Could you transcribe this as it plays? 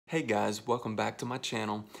Hey guys, welcome back to my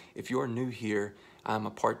channel. If you are new here, I'm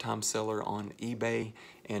a part-time seller on eBay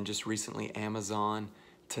and just recently Amazon.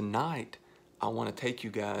 Tonight, I want to take you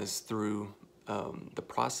guys through the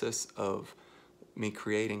process of me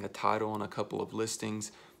creating a title on a couple of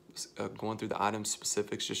listings, going through the item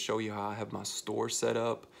specifics, just show you how I have my store set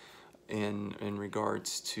up in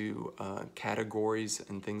regards to categories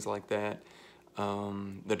and things like that,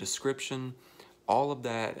 the description, all of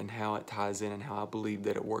that, and how it ties in and how I believe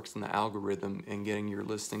that it works in the algorithm in getting your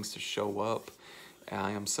listings to show up.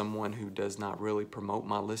 I am someone who does not really promote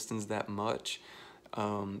my listings that much.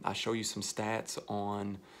 I show you some stats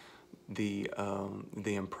on the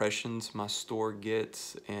impressions my store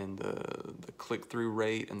gets and the click-through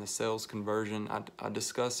rate and the sales conversion. I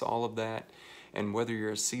discuss all of that, and whether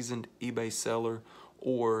you're a seasoned eBay seller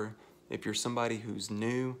or if you're somebody who's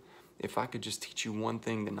new, if I could just teach you one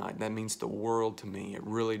thing tonight, that means the world to me. It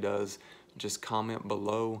really does. Just comment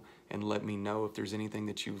below and let me know if there's anything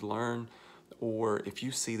that you've learned, or if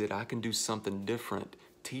you see that I can do something different,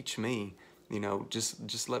 teach me. You know,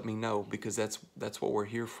 just let me know, because that's what we're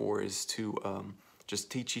here for, is to just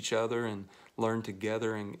teach each other and learn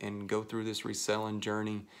together and go through this reselling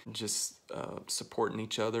journey, just supporting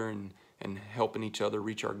each other and helping each other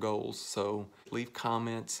reach our goals. So leave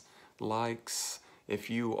comments, likes. If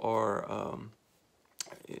you are,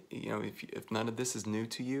 you know, if none of this is new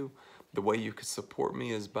to you, the way you could support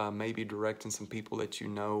me is by maybe directing some people that you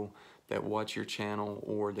know that watch your channel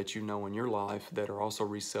or that you know in your life that are also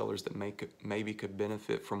resellers that maybe could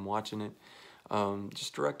benefit from watching it.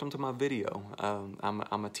 Just direct them to my video.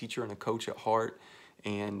 I'm a teacher and a coach at heart,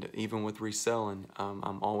 and even with reselling,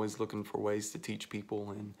 I'm always looking for ways to teach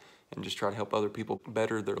people and just try to help other people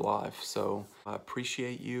better their life. So I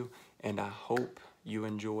appreciate you, and I hope you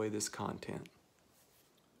enjoy this content.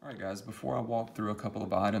 All right, guys, before I walk through a couple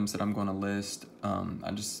of items that I'm going to list,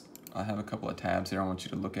 I have a couple of tabs here I want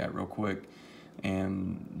you to look at real quick.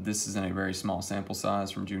 And this is in a very small sample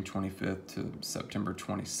size from June 25th to September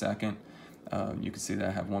 22nd. You can see that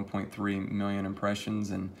I have 1.3 million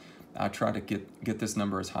impressions, and I try to get this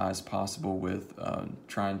number as high as possible with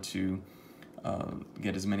trying to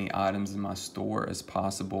get as many items in my store as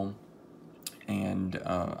possible. And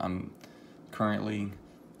I'm currently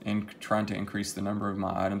trying to increase the number of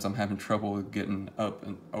my items. I'm having trouble with getting up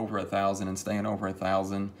and over 1,000 and staying over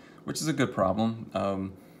 1,000, which is a good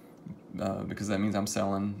problem because that means I'm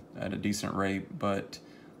selling at a decent rate. But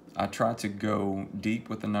I try to go deep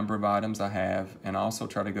with the number of items I have, and I also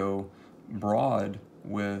try to go broad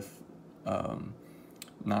with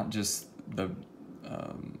not just the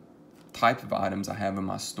type of items I have in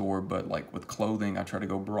my store, but like with clothing, I try to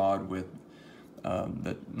go broad with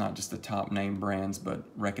not just the top name brands, but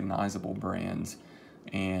recognizable brands,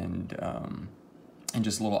 and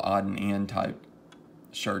just little odd and end type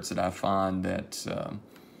shirts that I find that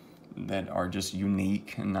are just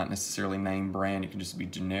unique and not necessarily name brand. It can just be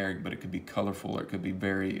generic, but it could be colorful, or it could be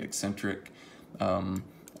very eccentric.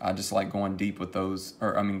 I just like going deep with those,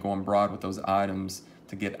 or I mean going broad with those items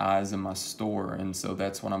to get eyes in my store, and so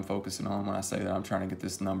that's what I'm focusing on when I say that I'm trying to get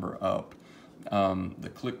this number up.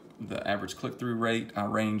 The average click-through rate, I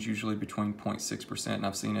range usually between 0.6%, and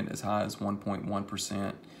I've seen it as high as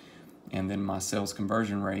 1.1%. And then my sales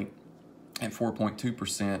conversion rate at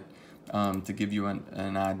 4.2%. To give you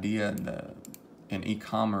an idea, in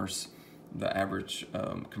e-commerce, the average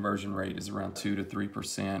conversion rate is around 2 to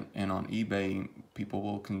 3%, and on eBay, people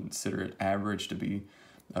will consider it average to be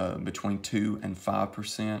between 2 and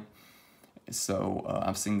 5%. So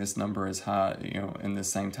I've seen this number as high, you know, in the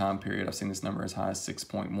same time period, I've seen this number as high as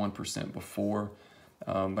 6.1% before.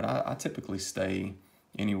 But I typically stay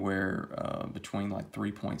anywhere between like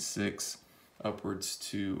 3.6 upwards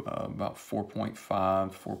to about 4.5,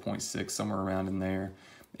 4.6, somewhere around in there.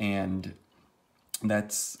 And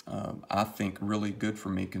that's, I think, really good for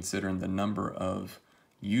me, considering the number of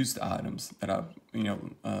used items that I've, you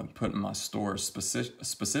know, put in my store,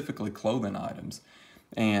 specifically clothing items.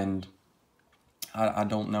 And I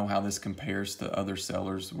don't know how this compares to other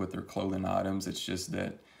sellers with their clothing items. It's just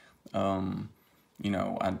that, you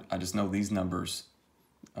know, I just know these numbers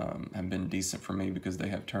have been decent for me, because they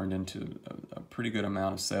have turned into a pretty good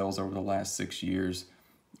amount of sales over the last 6 years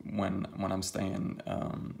when I'm staying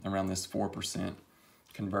around this 4%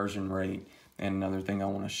 conversion rate. And another thing I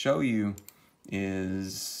want to show you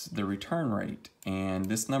is the return rate. And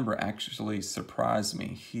this number actually surprised me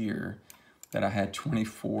here, that I had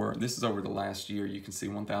 24, this is over the last year, you can see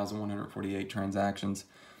 1,148 transactions.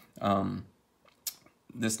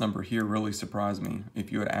 This number here really surprised me.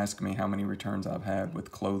 If you had asked me how many returns I've had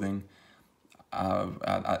with clothing,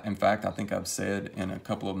 in fact, I think I've said in a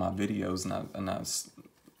couple of my videos, and I've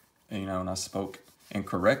you know, and I spoke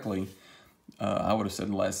incorrectly, I would have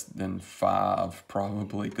said less than 5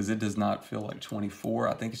 probably, because it does not feel like 24.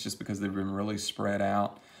 I think it's just because they've been really spread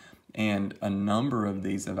out. And a number of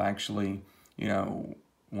these have actually, you know,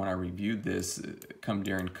 when I reviewed this, come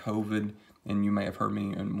during COVID. And you may have heard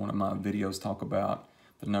me in one of my videos talk about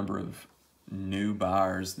the number of new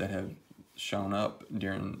buyers that have shown up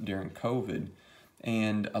during COVID.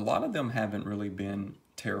 And a lot of them haven't really been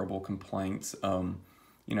terrible complaints.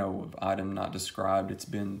 You know, of item not described, it's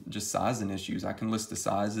been just sizing issues. I can list the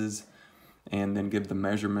sizes and then give the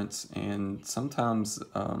measurements, and sometimes,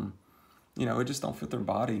 you know, it just don't fit their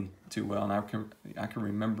body too well. And I can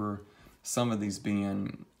remember some of these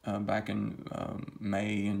being back in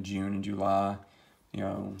May and June and July. You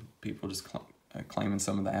know, people just claiming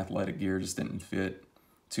some of the athletic gear just didn't fit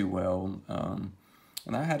too well.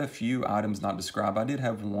 And I had a few items not described. I did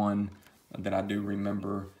have one that I do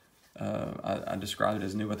remember. I described it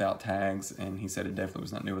as new without tags, and he said it definitely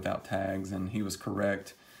was not new without tags, and he was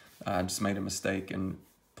correct. I just made a mistake in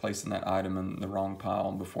placing that item in the wrong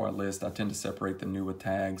pile before I list. I tend to separate the new with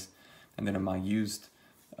tags, and then in my used,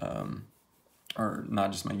 or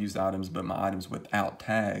not just my used items, but my items without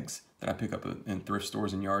tags that I pick up in thrift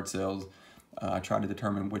stores and yard sales, I try to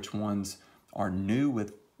determine which ones are new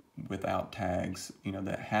without tags, you know,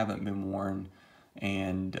 that haven't been worn,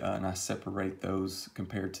 and I separate those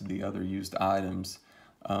compared to the other used items.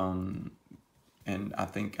 And I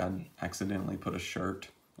think I accidentally put a shirt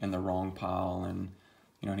in the wrong pile, and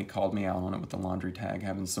you know, and he called me out on it with the laundry tag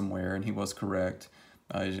having some wear, and he was correct.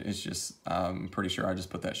 It's just, I'm pretty sure I just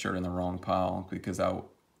put that shirt in the wrong pile because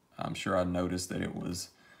I'm sure I noticed that it was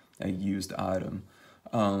a used item.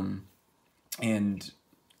 And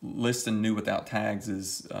listing new without tags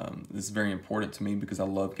is very important to me because I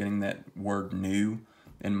love getting that word new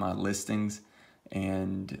in my listings,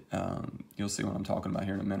 and you'll see what I'm talking about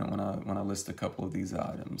here in a minute when I list a couple of these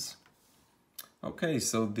items. Okay,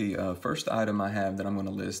 so the first item I have that I'm going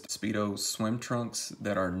to list, Speedo swim trunks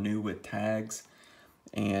that are new with tags.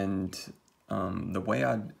 And the way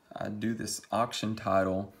I do this auction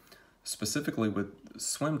title, specifically with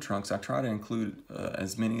swim trunks, I try to include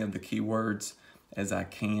as many of the keywords as I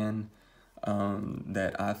can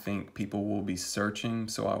that I think people will be searching.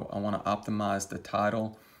 So I want to optimize the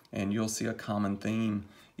title, and you'll see a common theme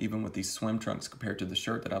even with these swim trunks compared to the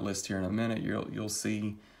shirt that I list here in a minute. You'll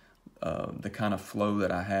see the kind of flow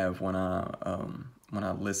that I have when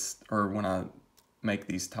I list or when I make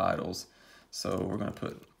these titles. So we're going to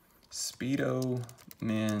put Speedo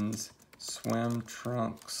men's swim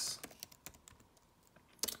trunks.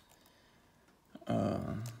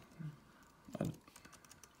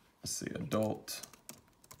 Let's see, adult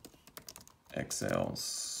XL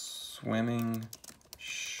swimming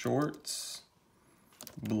shorts,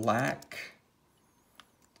 black,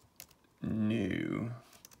 new,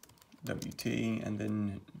 WT, and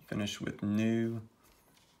then finish with new.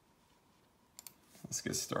 Let's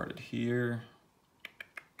get started here.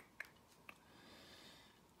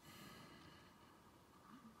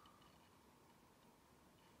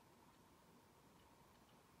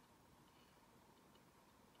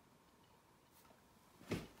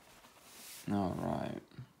 All right.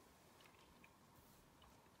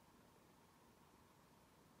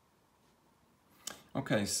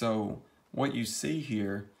 Okay, so what you see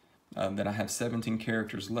here, that I have 17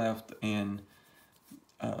 characters left, and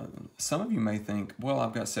some of you may think, well,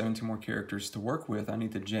 I've got 17 more characters to work with. I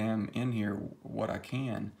need to jam in here what I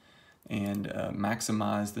can and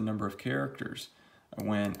maximize the number of characters,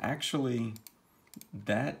 when actually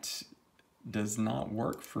that does not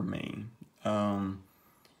work for me.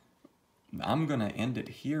 I'm going to end it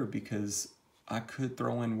here because I could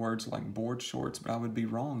throw in words like board shorts, but I would be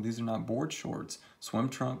wrong. These are not board shorts. Swim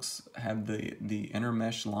trunks have the inner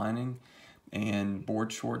mesh lining, and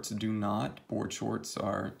board shorts do not. Board shorts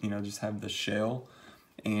are, you know, just have the shell,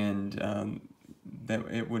 and that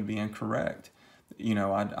it would be incorrect. You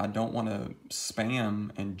know, I don't want to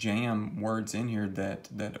spam and jam words in here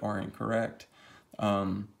that are incorrect.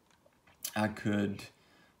 I could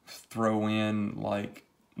throw in like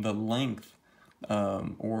the length,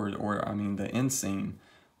 or I mean the inseam.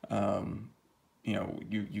 You know,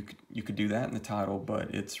 you could do that in the title,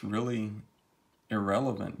 but it's really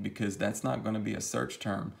irrelevant because that's not going to be a search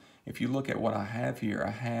term. If you look at what I have here,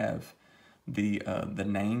 I have the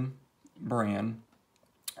name brand.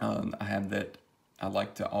 I have that. I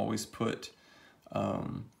like to always put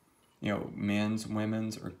you know, men's,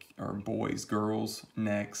 women's, or boys, girls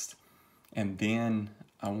next, and then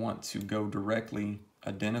I want to go directly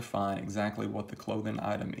identifying exactly what the clothing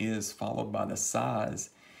item is, followed by the size,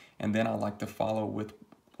 and then I like to follow with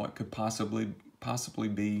what could possibly possibly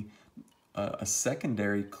be a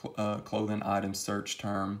secondary clothing item search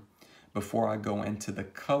term before I go into the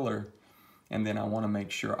color. And then I want to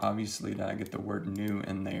make sure, obviously, that I get the word new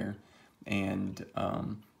in there. And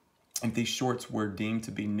if these shorts were deemed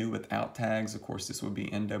to be new without tags, of course, this would be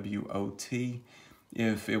NWOT.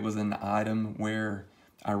 If it was an item where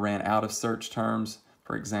I ran out of search terms,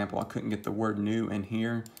 for example, I couldn't get the word new in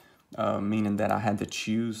here, meaning that I had to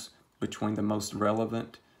choose between the most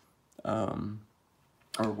relevant,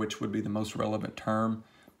 or which would be the most relevant term.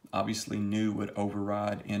 Obviously, new would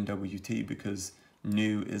override NWT because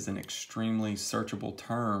new is an extremely searchable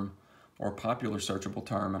term or popular searchable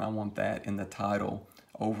term, and I want that in the title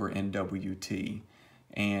over NWT.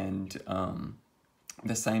 And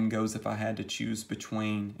the same goes if I had to choose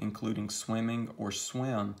between including swimming or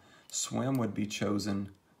swim. Swim would be chosen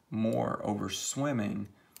more over swimming,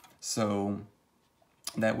 so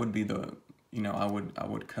that would be the, I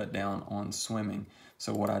would cut down on swimming.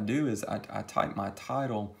 So what I do is I type my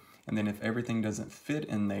title, and then if everything doesn't fit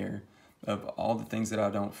in there, of all the things that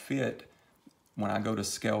I don't fit, when I go to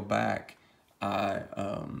scale back,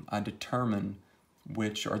 I determine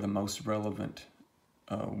which are the most relevant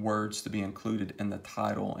words to be included in the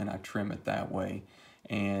title, and I trim it that way.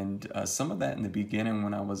 And some of that in the beginning,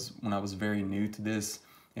 when I was very new to this,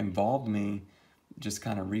 involved me just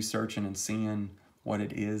kind of researching and seeing what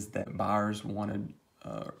it is that buyers wanted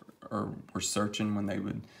or were searching when they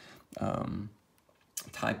would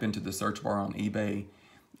type into the search bar on eBay.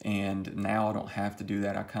 And now I don't have to do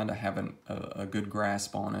that. I kind of have a good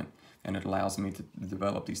grasp on it, and it allows me to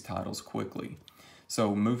develop these titles quickly.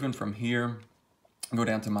 So moving from here, go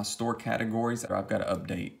down to my store categories. I've got to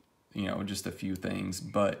update, just a few things.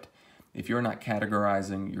 But if you're not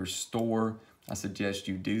categorizing your store, I suggest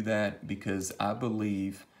you do that, because I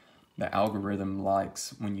believe the algorithm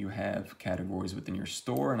likes when you have categories within your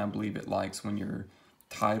store, and I believe it likes when your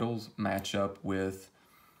titles match up with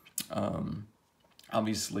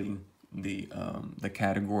obviously the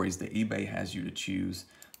categories that eBay has you to choose,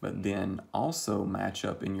 but then also match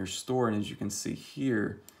up in your store. And as you can see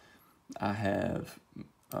here, I have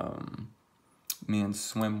men's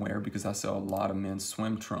swimwear, because I sell a lot of men's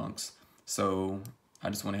swim trunks. So I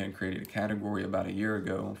just went ahead and created a category about a year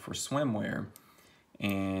ago for swimwear.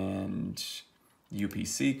 And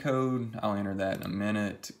UPC code, I'll enter that in a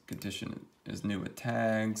minute. Condition is new with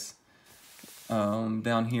tags.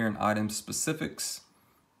 Down here in item specifics,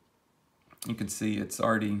 you can see it's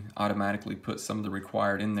already automatically put some of the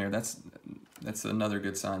required in there. That's another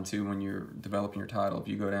good sign too when you're developing your title. If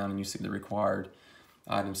you go down and you see the required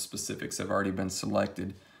item specifics have already been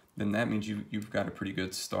selected, then that means you've got a pretty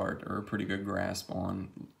good start or a pretty good grasp on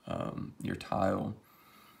your title.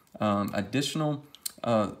 Additional,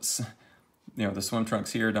 the swim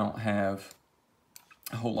trunks here don't have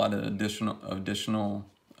a whole lot of additional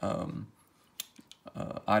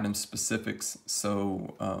item specifics.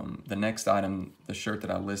 So the next item, the shirt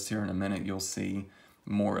that I list here in a minute, you'll see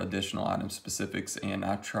more additional item specifics, and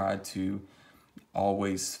I try to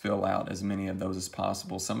always fill out as many of those as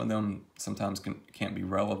possible. Some of them sometimes can't be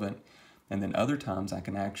relevant, and then other times I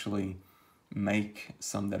can actually make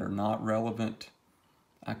some that are not relevant.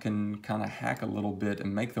 I can kind of hack a little bit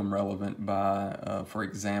and make them relevant by, for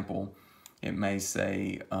example, it may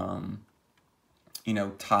say,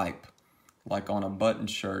 type, like on a button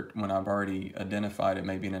shirt, when I've already identified it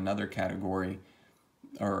maybe in another category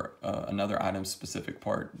or another item specific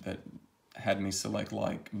part that had me select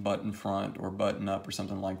like button front or button up or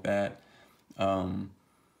something like that.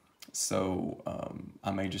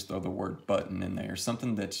 I may just throw the word button in there,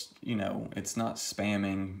 something that's, it's not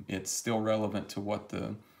spamming, it's still relevant to what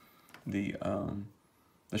the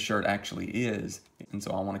shirt actually is. And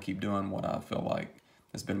so I want to keep doing what I feel like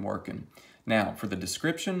has been working. Now for the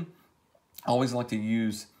description, I always like to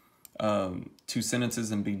use 2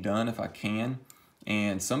 sentences and be done if I can.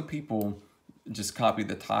 And some people just copy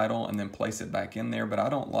the title and then place it back in there, but I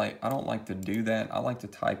don't like to do that. I like to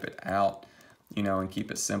type it out, and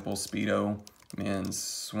keep it simple. Speedo men's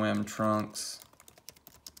swim trunks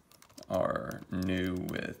are new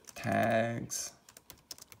with tags.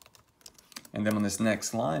 And then on this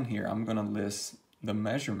next line here, I'm going to list the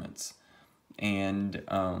measurements. And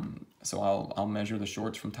so I'll measure the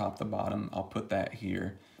shorts from top to bottom. I'll put that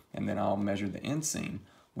here, and then I'll measure the inseam.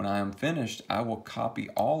 When I am finished, I will copy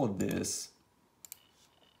all of this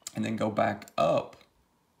and then go back up.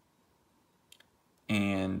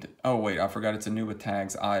 And, oh wait, I forgot it's a new with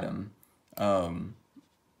tags item.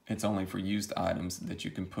 It's only for used items that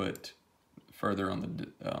you can put further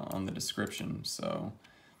on the description. So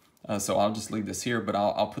I'll just leave this here, but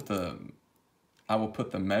I will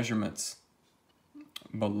put the measurements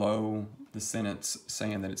below the sentence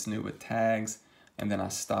saying that it's new with tags, and then I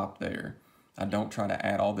stop there. I don't try to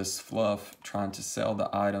add all this fluff trying to sell the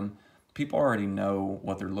item. People already know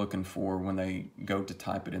what they're looking for when they go to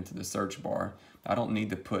type it into the search bar. I don't need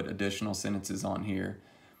to put additional sentences on here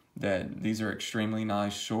that these are extremely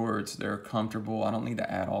nice shorts, they're comfortable. I don't need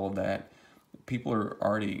to add all of that. People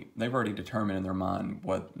are they've already determined in their mind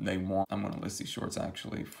what they want. I'm going to list these shorts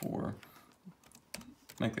actually for,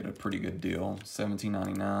 make it a pretty good deal,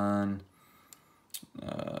 $17.99.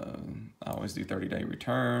 I always do 30-day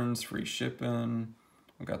returns, free shipping.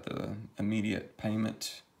 I've got the immediate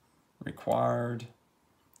payment required.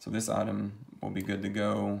 So this item will be good to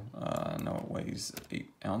go. I know it weighs 8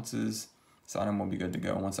 ounces. This item will be good to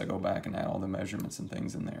go once I go back and add all the measurements and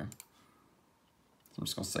things in there. So I'm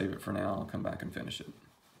just going to save it for now. I'll come back and finish it.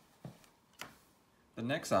 The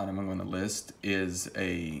next item I'm going to list is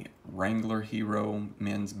a Wrangler Hero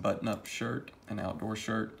men's button-up shirt, an outdoor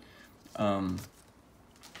shirt.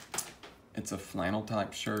 It's a flannel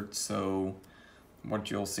type shirt, so what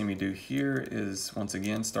you'll see me do here is once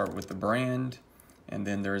again start with the brand, and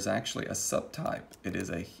then there's actually a subtype. It is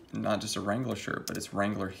not just a Wrangler shirt, but it's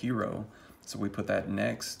Wrangler Hero. So we put that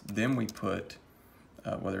next, then we put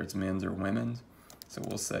whether it's men's or women's. So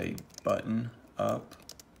we'll say button up,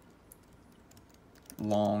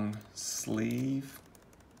 long sleeve,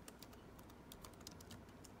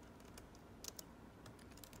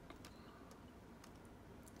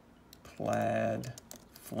 plaid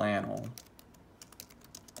flannel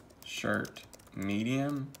shirt,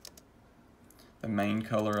 medium. The main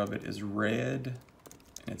color of it is red,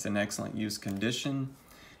 and it's in excellent use condition.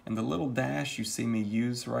 And the little dash you see me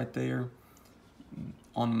use right there,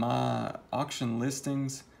 on my auction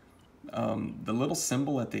listings, the little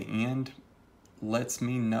symbol at the end lets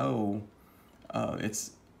me know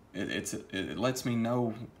it lets me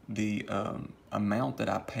know the amount that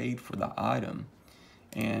I paid for the item.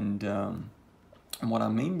 And what I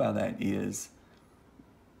mean by that is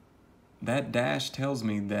that dash tells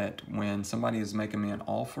me that when somebody is making me an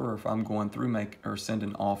offer, or if I'm going through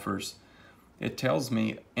sending offers, it tells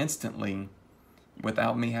me instantly,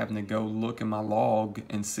 without me having to go look in my log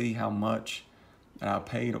and see how much I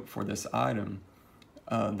paid for this item.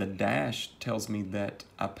 The dash tells me that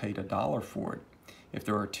I paid $1 for it. If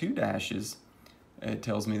there are 2 dashes, it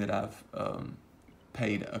tells me that I've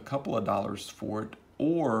paid a couple of dollars for it,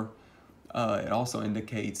 or it also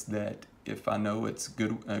indicates that if I know it's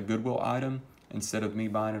a Goodwill item, instead of me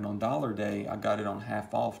buying it on dollar day, I got it on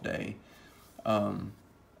half off day.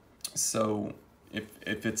 So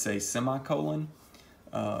if it's a semicolon,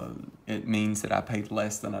 it means that I paid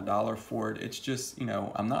less than $1 for it. It's just, you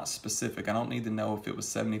know, I'm not specific. I don't need to know if it was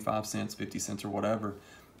 75 cents, 50 cents, or whatever,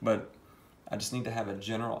 but I just need to have a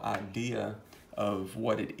general idea of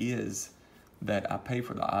what it is that I pay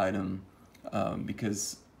for the item,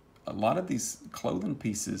 because a lot of these clothing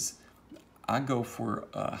pieces, I go for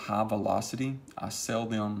high velocity. I sell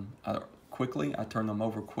them quickly. I turn them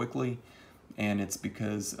over quickly, and it's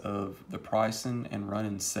because of the pricing and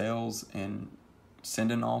running sales and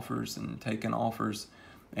sending offers and taking offers.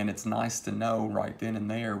 And it's nice to know right then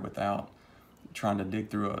and there without trying to dig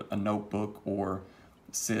through a notebook or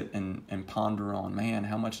sit and ponder on, man,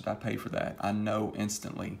 how much did I pay for that? I know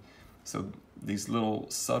instantly. So these little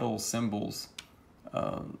subtle symbols,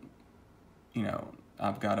 you know,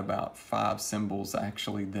 I've got about 5 symbols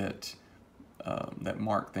actually that that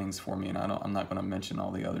mark things for me, and I'm not going to mention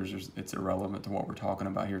all the others. It's irrelevant to what we're talking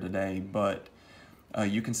about here today. But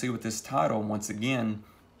you can see with this title, once again,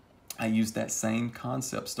 I used that same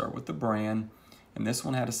concept. Start with the brand, and this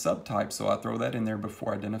one had a subtype, so I throw that in there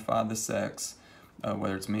before I identify the sex,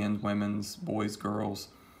 whether it's men's, women's, boys, girls,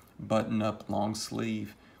 button up, long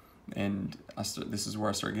sleeve. And this is where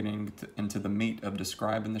I start getting into the meat of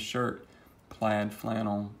describing the shirt. Plaid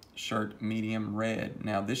flannel shirt, medium red.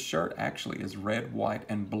 Now this shirt actually is red, white,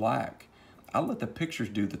 and black. I'll let the pictures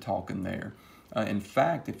do the talking there. In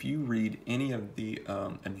fact, if you read any of the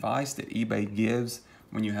advice that eBay gives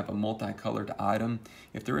when you have a multicolored item,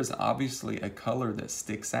 if there is obviously a color that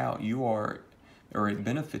sticks out, it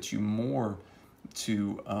benefits you more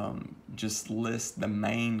to just list the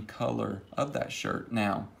main color of that shirt.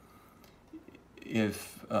 Now,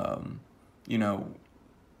 if you know,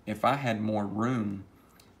 if I had more room,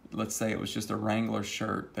 let's say it was just a Wrangler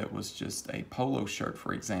shirt that was just a polo shirt,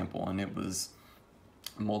 for example, and it was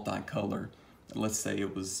multicolor. Let's say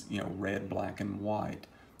it was, you know, red, black, and white.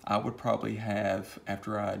 I would probably have,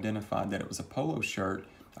 after I identified that it was a polo shirt,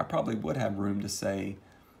 I probably would have room to say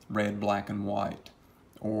red, black, and white,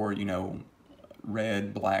 or, you know,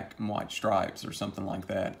 red, black, and white stripes or something like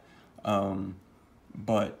that.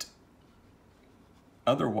 But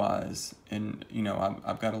otherwise, and you know,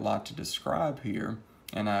 I've got a lot to describe here,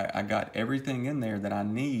 and I got everything in there that I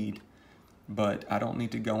need, but I don't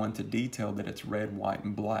need to go into detail that it's red, white,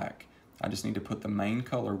 and black. I just need to put the main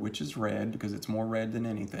color, which is red, because it's more red than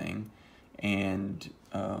anything, and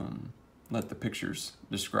let the pictures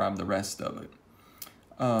describe the rest of it.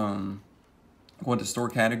 Going to store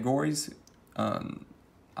categories, I'm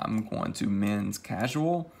going to men's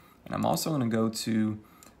casual, and I'm also going to go to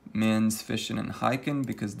men's fishing and hiking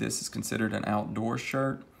because this is considered an outdoor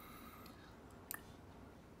shirt.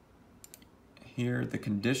 Here, the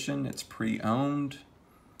condition, it's pre-owned,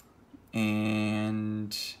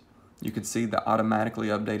 and you can see the automatically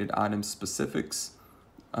updated item specifics.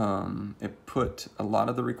 It put a lot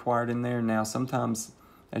of the required in there. Now, sometimes,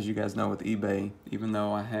 as you guys know with eBay, even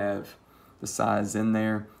though I have the size in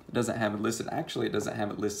there, it doesn't have it listed. Actually, it doesn't have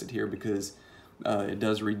it listed here because it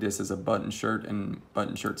does read this as a button shirt, and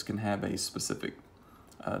button shirts can have a specific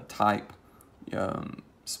type,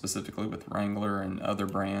 specifically with Wrangler and other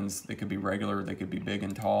brands. They could be regular, they could be big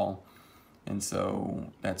and tall, and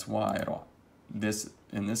so that's why this,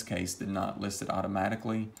 in this case, did not list it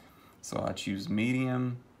automatically. So I choose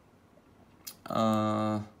medium.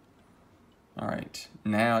 All right,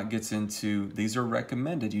 now it gets into, these are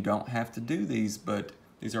recommended. You don't have to do these, but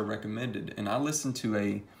these are recommended. And I listened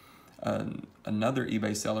to another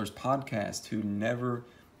eBay sellers podcast who never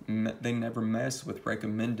mess with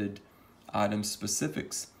recommended item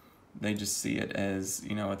specifics. They just see it as,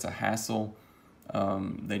 you know, it's a hassle.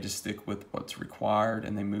 They just stick with what's required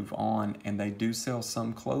and they move on, and they do sell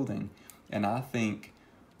some clothing. And I think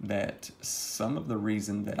that some of the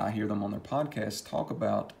reason that I hear them on their podcast talk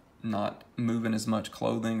about not moving as much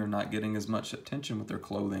clothing or not getting as much attention with their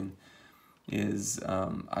clothing is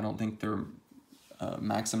I don't think they're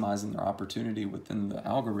maximizing their opportunity within the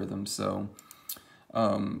algorithm. So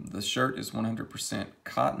the shirt is 100%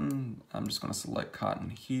 cotton. I'm just going to select cotton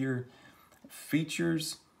here.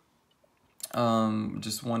 Features,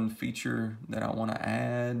 just one feature that I want to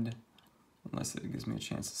add, unless it gives me a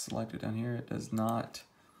chance to select it down here. It does not.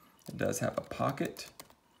 It does have a pocket.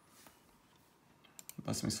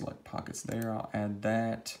 Let me select pockets there. I'll add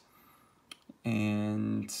that.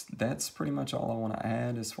 And that's pretty much all I want to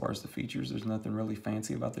add as far as the features. There's nothing really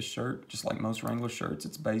fancy about this shirt. Just like most Wrangler shirts,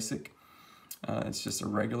 it's basic. It's just a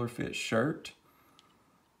regular fit shirt.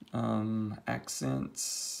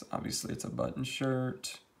 Accents, obviously it's a button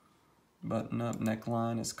shirt. Button up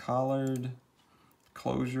neckline is collared.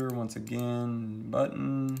 Closure, once again,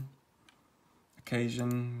 button.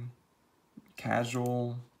 Occasion,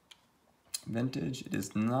 casual. Vintage, it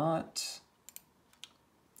is not.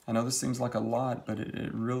 I know this seems like a lot, but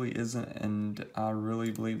it really isn't, and I really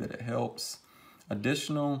believe that it helps.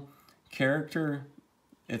 Additional character,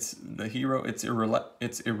 it's the hero, it's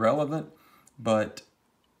irrelevant, but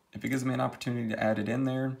if it gives me an opportunity to add it in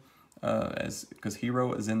there, because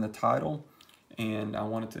hero is in the title, and I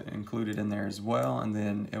wanted to include it in there as well, and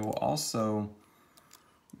then it will also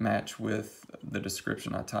match with the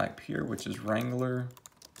description I type here, which is Wrangler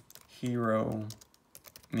Hero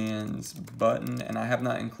men's button, and I have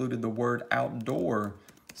not included the word outdoor,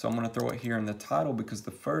 so I'm going to throw it here in the title because the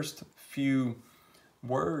first few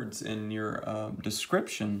words in your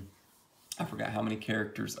description, I forgot how many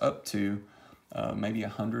characters up to, maybe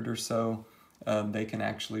 100 or so, they can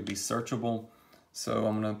actually be searchable. So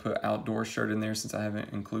I'm going to put outdoor shirt in there since I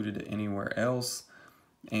haven't included it anywhere else.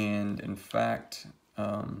 And in fact,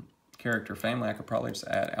 character family, I could probably just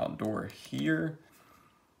add outdoor here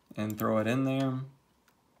and throw it in there.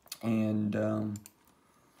 And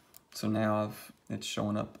so now it's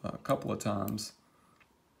showing up a couple of times.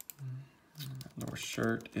 Outdoor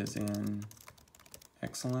shirt is in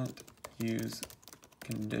excellent use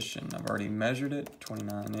condition. I've already measured it,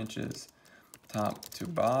 29 inches top to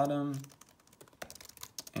bottom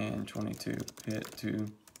and 22 pit to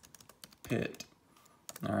pit.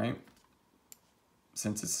 All right.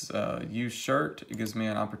 Since it's a used shirt, it gives me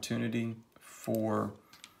an opportunity for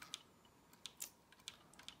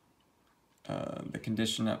the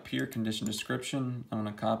condition up here, condition description. I'm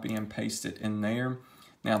going to copy and paste it in there.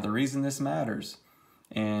 Now, the reason this matters,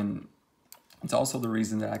 and it's also the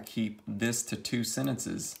reason that I keep this to 2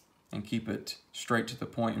 sentences and keep it straight to the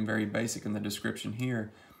point and very basic in the description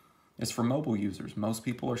here, is for mobile users. Most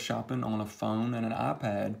people are shopping on a phone and an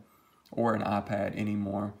iPad, or an iPad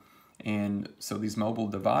anymore. And so these mobile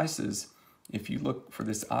devices, if you look for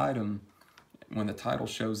this item, when the title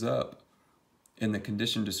shows up in the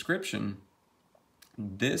condition description,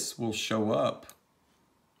 this will show up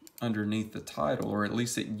underneath the title, or at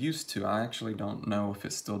least it used to. I actually don't know if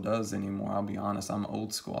it still does anymore. I'll be honest, I'm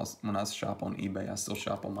old school. When I shop on eBay, I still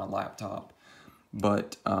shop on my laptop.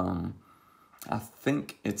 but I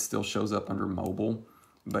think it still shows up under mobile.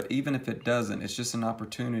 But even if it doesn't, it's just an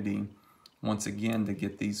opportunity, once again, to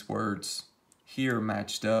get these words here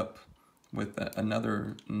matched up with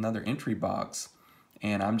another entry box.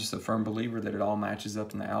 And I'm just a firm believer that it all matches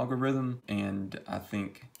up in the algorithm, and I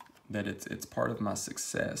think that it's part of my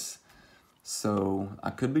success. So I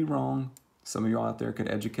could be wrong. Some of y'all out there could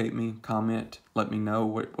educate me, comment, let me know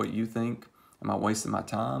what you think. Am I wasting my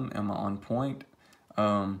time? Am I on point?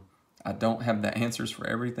 I don't have the answers for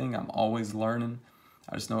everything. I'm always learning.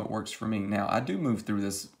 I just know it works for me. Now, I do move through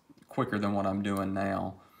this quicker than what I'm doing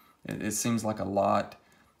now. It seems like a lot,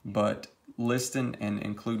 but listing and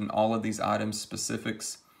including all of these items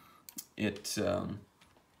specifics, if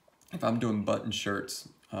I'm doing button shirts,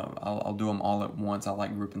 I'll do them all at once. I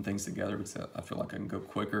like grouping things together because I feel like I can go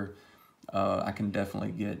quicker. I can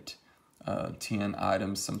definitely get 10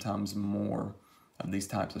 items, sometimes more, of these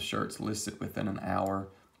types of shirts listed within an hour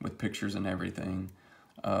with pictures and everything.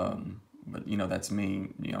 But you know, that's me,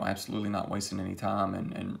 you know, absolutely not wasting any time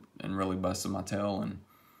and really busting my tail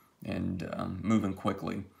and moving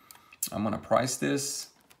quickly. I'm gonna price this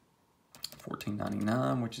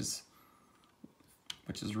 $14.99, which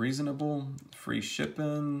is reasonable. Free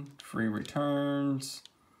shipping, free returns,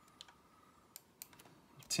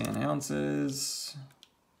 10 ounces,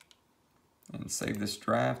 and save this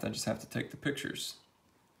draft. I just have to take the pictures,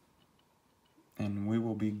 and we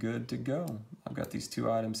will be good to go. I've got these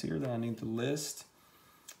 2 items here that I need to list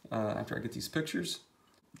after I get these pictures.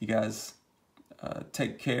 You guys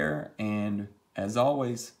take care, and as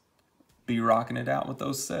always, be rocking it out with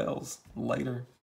those sales. Later.